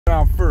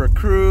Out for a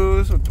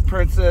cruise with the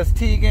Princess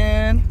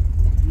Teagan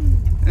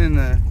and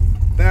the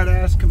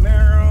badass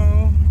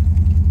Camaro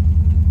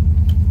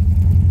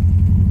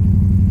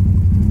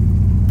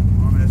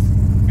on this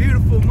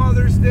beautiful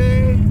Mother's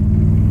Day.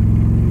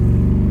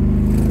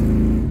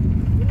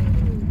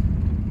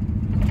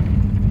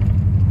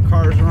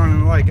 Car's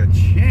running like a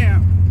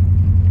champ.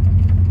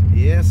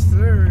 Yes,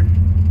 sir.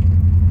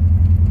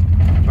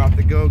 About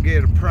to go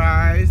get a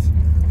prize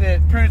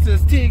that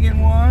Princess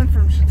Teagan won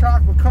from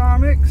Chautauqua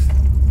Comics.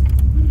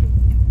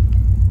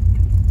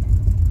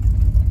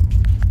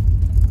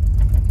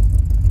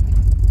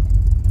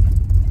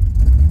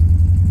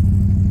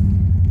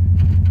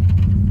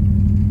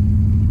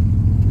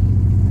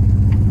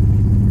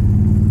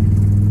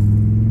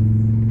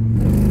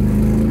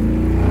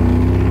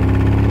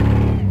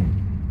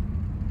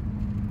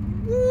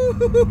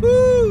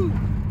 Woo-hoo-hoo-hoo!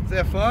 Is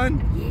that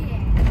fun?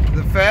 Yeah. Is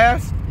it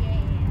fast? Yeah.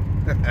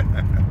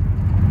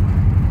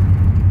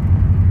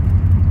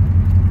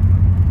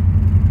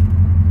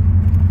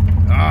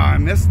 Oh, I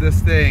miss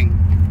this thing.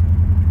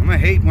 I'm gonna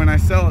hate when I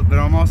sell it, but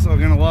I'm also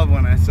gonna love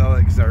when I sell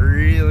it because I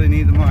really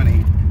need the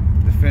money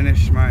to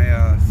finish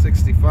my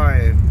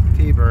 65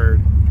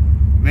 T-Bird.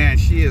 Man,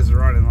 she is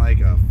running like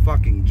a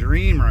fucking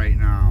dream right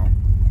now.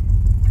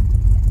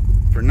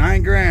 For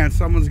 9 grand,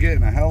 someone's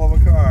getting a hell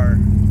of a car.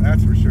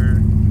 That's for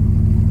sure.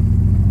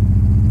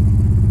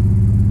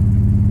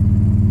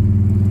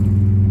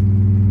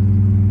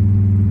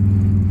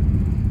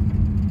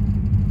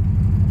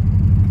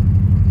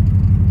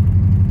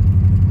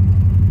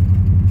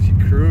 She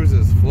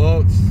cruises,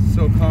 floats,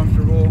 so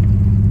comfortable.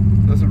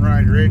 Doesn't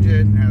ride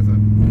rigid, has a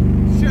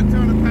shit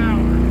ton of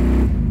power.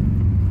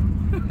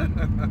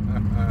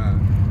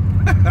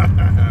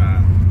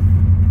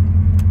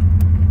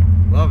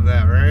 Love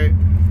that, right?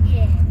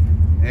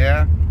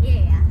 Yeah?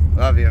 Yeah.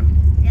 Love you.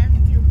 Love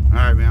you too.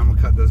 Alright, man, I'm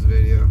gonna cut this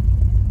video.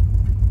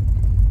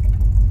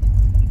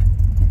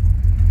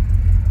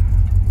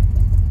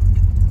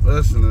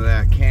 Listen to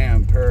that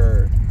cam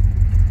purr.